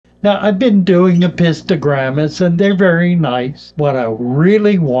Now, I've been doing epistogrammas and they're very nice. What I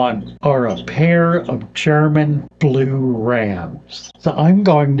really want are a pair of German blue rams. So I'm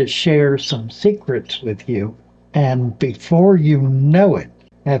going to share some secrets with you. And before you know it,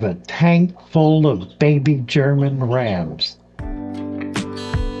 I have a tank full of baby German rams.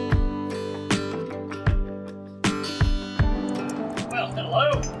 Well,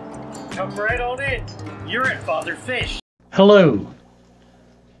 hello. Come right on in. You're at FATHERFISH. Hello.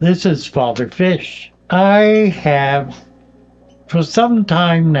 This is FATHERFISH. I have, for some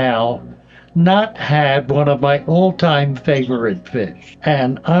time now, not had one of my all-time favorite fish,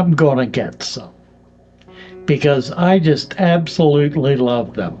 and I'm gonna get some because I just absolutely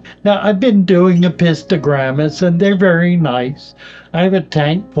love them. Now, I've been doing epistogrammas and they're very nice. I have a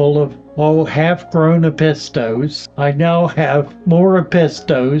tank full of half-grown epistos. I now have more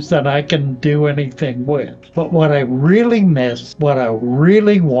epistos than I can do anything with. But what I really miss, what I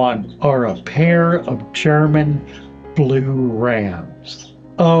really want, are a pair of German blue rams.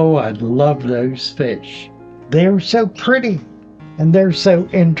 Oh, I love those fish. They're so pretty and they're so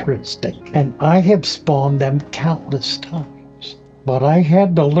interesting. And I have spawned them countless times. But I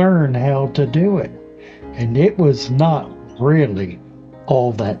had to learn how to do it. And it was not really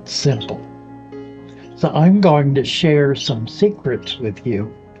all that simple. So I'm going to share some secrets with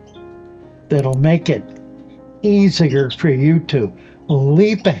you that'll make it easier for you to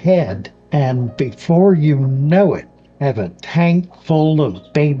leap ahead, and before you know it, have a tank full of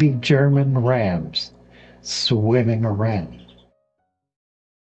baby German rams swimming around.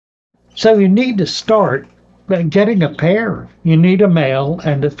 So you need to start by getting a pair. You need a male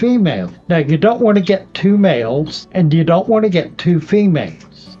and a female. Now, you don't want to get two males and you don't want to get two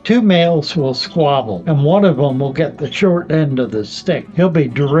females. Two males will squabble and one of them will get the short end of the stick. He'll be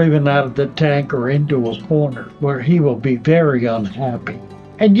driven out of the tank or into a corner where he will be very unhappy.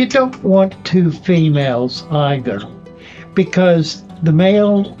 And you don't want two females either, because the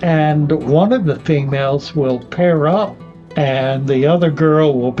male and one of the females will pair up and the other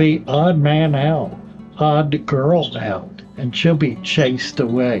girl will be odd man out, odd girl out, and she'll be chased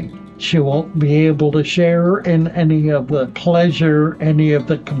away. She won't be able to share in any of the pleasure, any of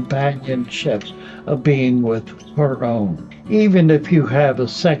the companionship of being with her own. Even if you have a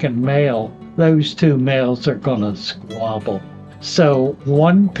second male, those two males are going to squabble. So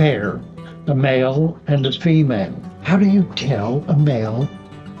one pair, a male and a female. How do you tell a male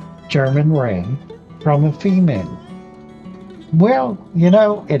German ram from a female? Well, you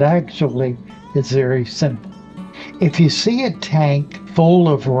know, it actually is very simple. If you see a tank full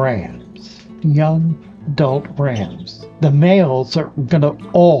of rams, young adult rams, the males are gonna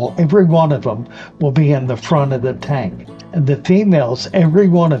every one of them will be in the front of the tank. And the females, every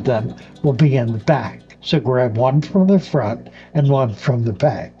one of them will be in the back. So grab one from the front and one from the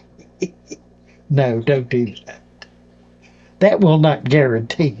back. No, don't do that. That will not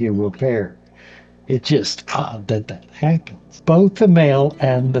guarantee you a pair. It's just odd that that happens. Both the male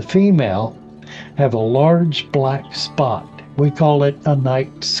and the female have a large black spot. We call it a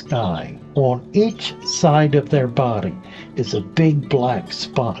night sky. On each side of their body is a big black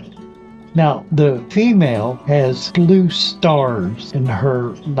spot. Now, the female has blue stars in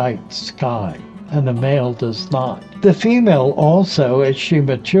her night sky, and the male does not. The female also, as she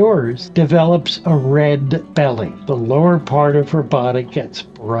matures, develops a red belly. The lower part of her body gets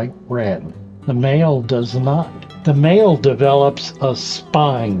bright red. The male does not. The male develops a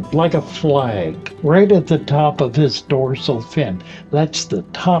spine, like a flag, right at the top of his dorsal fin. That's the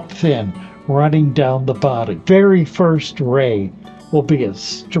top fin running down the body. Very first ray will be a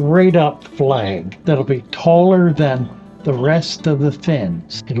straight up flag that'll be taller than the rest of the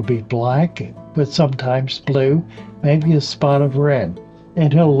fins. It'll be black, but sometimes blue, maybe a spot of red.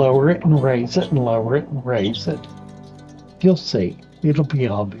 And he'll lower it and raise it and lower it and raise it. You'll see, it'll be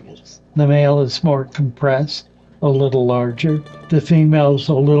obvious. The male is more compressed, a little larger. The female's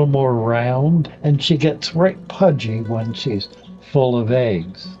a little more round, and she gets right pudgy when she's full of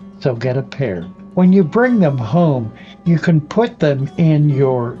eggs. So get a pair. When you bring them home, you can put them in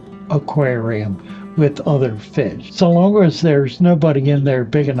your aquarium with other fish. So long as there's nobody in there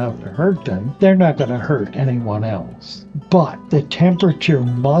big enough to hurt them, they're not going to hurt anyone else. But the temperature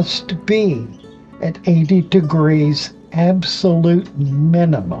must be at 80 degrees absolute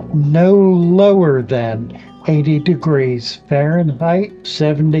minimum, no lower than 80 degrees Fahrenheit,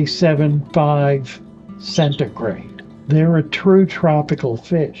 77.5 centigrade. They're a true tropical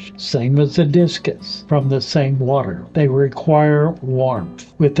fish, same as a discus, from the same water. They require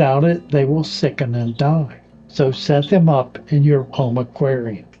warmth. Without it, they will sicken and die. So set them up in your home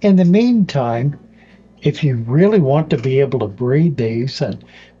aquarium. In the meantime, If you really want to be able to breed these and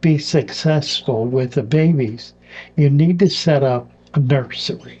be successful with the babies, you need to set up a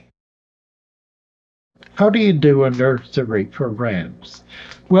nursery. How do you do a nursery for rams?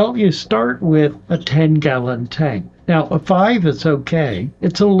 Well, you start with a 10-gallon tank. Now, a 5 is okay.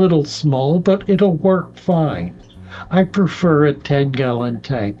 It's a little small, but it'll work fine. I prefer a 10-gallon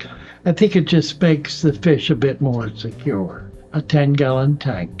tank. I think it just makes the fish a bit more secure. A 10-gallon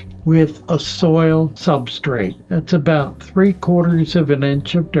tank with a soil substrate. That's about 3/4 of an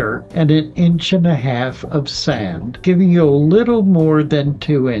inch of dirt and 1.5 inches of sand, giving you a little more than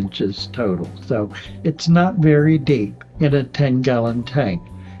 2 inches total. So it's not very deep in a 10-gallon tank.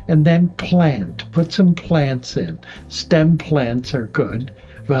 And then put some plants in. Stem plants are good.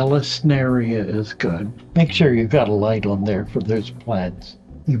 Vallisneria is good. Make sure you've got a light on there for those plants.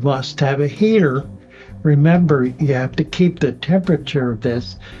 You must have a heater. Remember, you have to keep the temperature of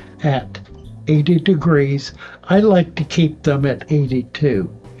this at 80 degrees. I like to keep them at 82.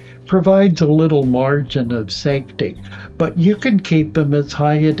 Provides a little margin of safety, but you can keep them as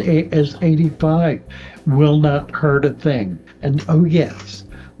high as 85. Will not hurt a thing. And oh yes,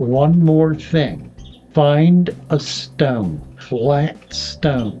 one more thing. Find a stone, flat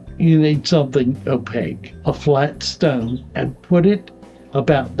stone. You need something opaque, a flat stone, and put it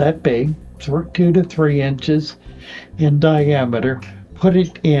about that big, 2 to 3 inches in diameter. Put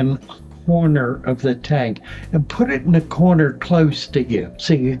it in a corner of the tank and put it in a corner close to you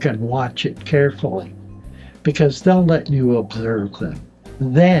so you can watch it carefully, because they'll let you observe them.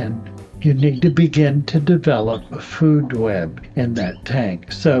 Then you need to begin to develop a food web in that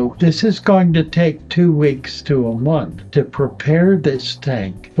tank. So this is going to take 2 weeks to a month to prepare this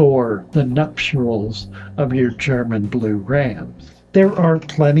tank for the nuptials of your German blue rams. There are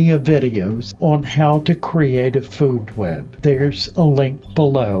plenty of videos on how to create a food web. There's a link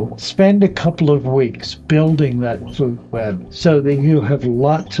below. Spend a couple of weeks building that food web so that you have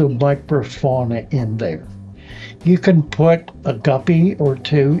lots of microfauna in there. You can put a guppy or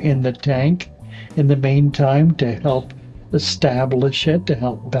 2 in the tank in the meantime to help establish it, to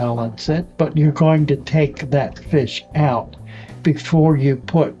help balance it, but you're going to take that fish out before you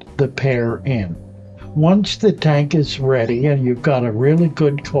put the pair in. Once the tank is ready and you've got a really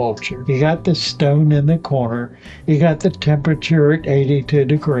good culture, you got the stone in the corner, you got the temperature at 82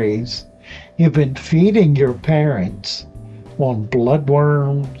 degrees, you've been feeding your parents on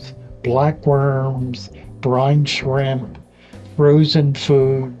bloodworms, blackworms, brine shrimp, frozen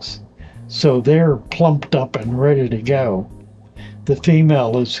foods, so they're plumped up and ready to go. The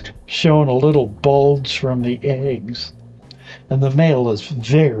female is showing a little bulge from the eggs, and the male is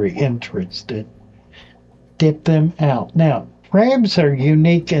very interested. Dip them out. Now, rams are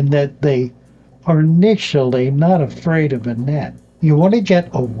unique in that they are initially not afraid of a net. You want to get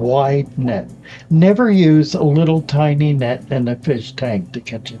a wide net. Never use a little tiny net in a fish tank to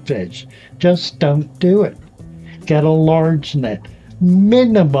catch a fish. Just don't do it. Get a large net,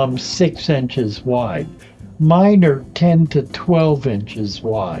 minimum 6 inches wide. Mine are 10 to 12 inches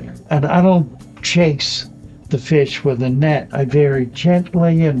wide. And I don't chase the fish with a net. I very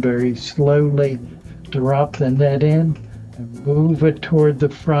gently and very slowly drop the net in and move it toward the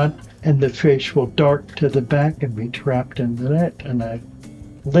front, and the fish will dart to the back and be trapped in the net, and I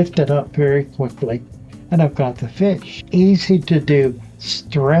lift it up very quickly and I've got the fish. Easy to do,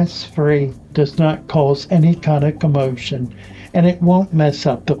 stress-free, does not cause any kind of commotion, and it won't mess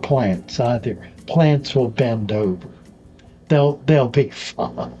up the plants either. Plants will bend over. They'll be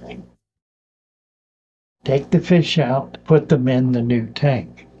fine. Take the fish out, put them in the new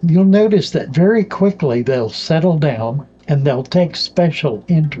tank. You'll notice that very quickly they'll settle down and they'll take special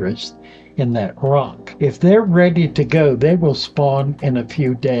interest in that rock. If they're ready to go, they will spawn in a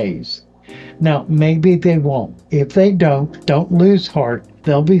few days. Now, maybe they won't. If they don't lose heart.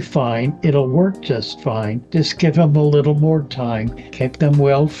 They'll be fine. It'll work just fine. Just give them a little more time. Keep them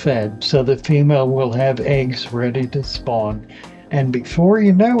well fed so the female will have eggs ready to spawn. And before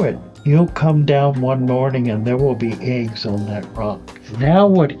you know it, you'll come down one morning and there will be eggs on that rock. Now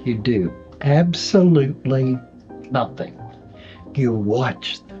what do you do? Absolutely nothing. You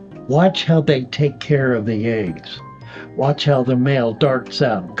watch them. Watch how they take care of the eggs. Watch how the male darts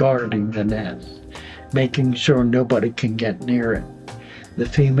out guarding the nest, making sure nobody can get near it. The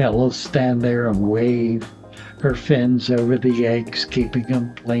female will stand there and wave her fins over the eggs, keeping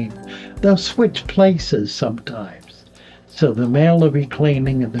them clean. They'll switch places sometimes. So the male will be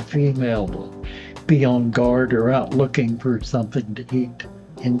cleaning and the female will be on guard or out looking for something to eat.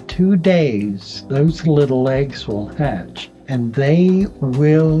 In 2 days, those little eggs will hatch, and they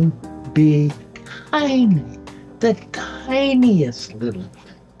will be tiny, the tiniest little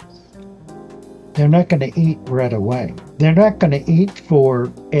things. They're not going to eat right away. They're not going to eat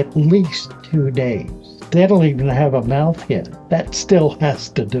for at least 2 days. They don't even have a mouth yet. That still has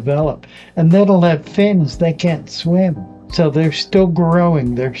to develop. And they don't have fins. They can't swim. So they're still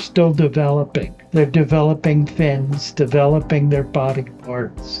growing. They're still developing. They're developing fins, developing their body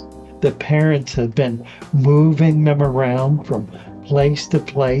parts. The parents have been moving them around from place to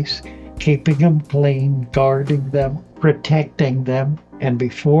place, keeping them clean, guarding them, protecting them. And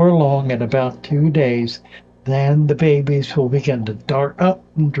before long, in about 2 days, then the babies will begin to dart up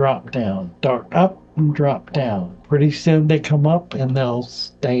and drop down, dart up and drop down. Pretty soon they come up and they'll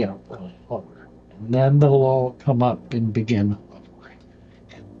stay up a little longer. And then they'll all come up and begin hovering.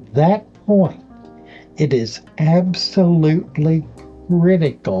 At that point, it is absolutely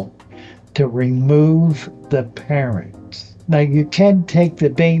critical to remove the parents. Now you can take the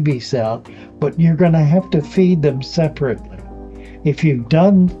babies out, but you're going to have to feed them separately. If you've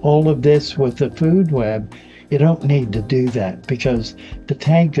done all of this with the food web, you don't need to do that because the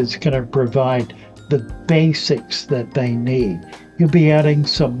tank is going to provide the basics that they need. You'll be adding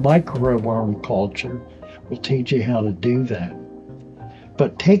some microworm culture. We'll teach you how to do that.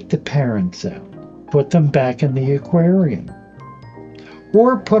 But take the parents out. Put them back in the aquarium.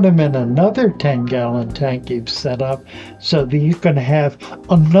 Or put them in another 10-gallon tank you've set up so that you can have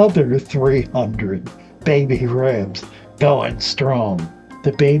another 300 baby ribs going strong.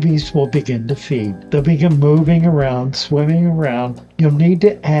 The babies will begin to feed. They'll begin moving around, swimming around. You'll need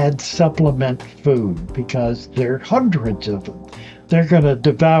to add supplement food because there are hundreds of them. They're going to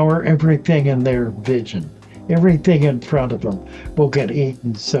devour everything in their vision. Everything in front of them will get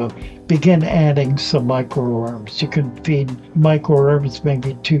eaten. So begin adding some microworms. You can feed microworms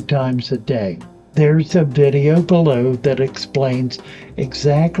maybe 2 times a day. There's a video below that explains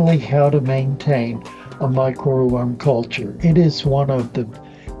exactly how to maintain a microworm culture. It is one of the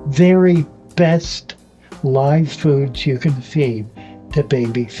very best live foods you can feed to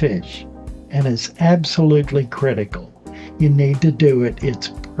baby fish, and is absolutely critical. You need to do it. It's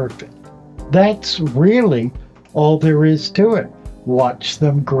perfect. That's really all there is to it. Watch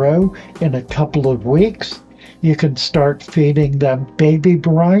them grow. In a couple of weeks, you can start feeding them baby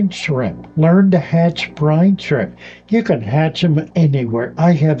brine shrimp. Learn to hatch brine shrimp. You can hatch them anywhere.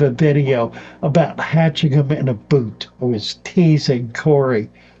 I have a video about hatching them in a boot. I was teasing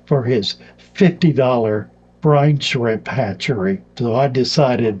Corey for his $50 brine shrimp hatchery. So I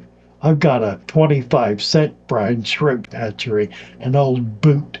decided I've got a 25-cent brine shrimp hatchery, an old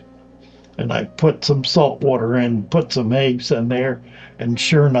boot. And I put some salt water in, put some eggs in there, and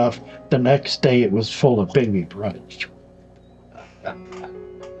sure enough, the next day it was full of baby brine.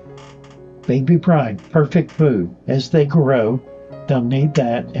 Baby brine, perfect food. As they grow, they'll need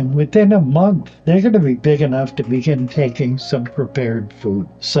that, and within a month, they're going to be big enough to begin taking some prepared food.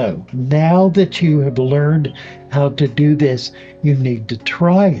 So, now that you have learned how to do this, you need to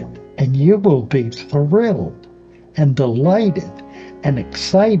try it, and you will be thrilled and delighted and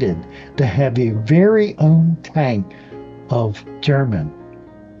excited to have your very own tank of German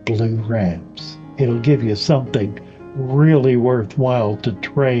blue rams. It'll give you something really worthwhile to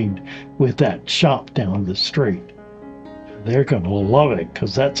trade with that shop down the street. They're going to love it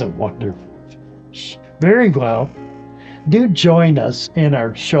because that's a wonderful fish. Very well. Do join us in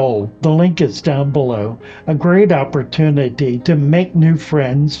our shoal. The link is down below. A great opportunity to make new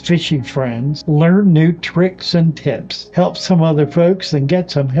friends, fishy friends, learn new tricks and tips, help some other folks, and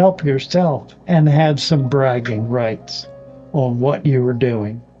get some help yourself, and have some bragging rights on what you are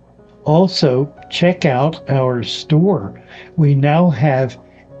doing. Also, check out our store. We now have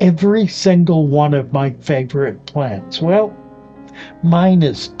every single one of my favorite plants. Well, mine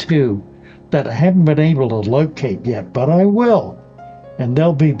is 2 that I haven't been able to locate yet, but I will, and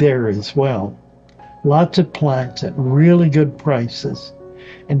they'll be there as well. Lots of plants at really good prices,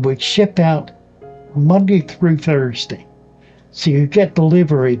 and we ship out Monday through Thursday, so you get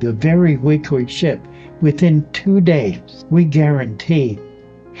delivery the very week we ship within 2 days. We guarantee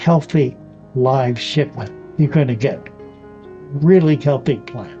healthy live shipment. You're going to get really healthy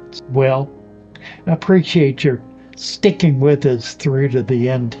plants. Well, I appreciate your sticking with us through to the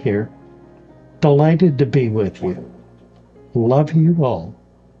end here. Delighted to be with you. Love you all.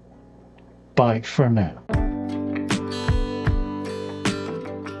 Bye for now.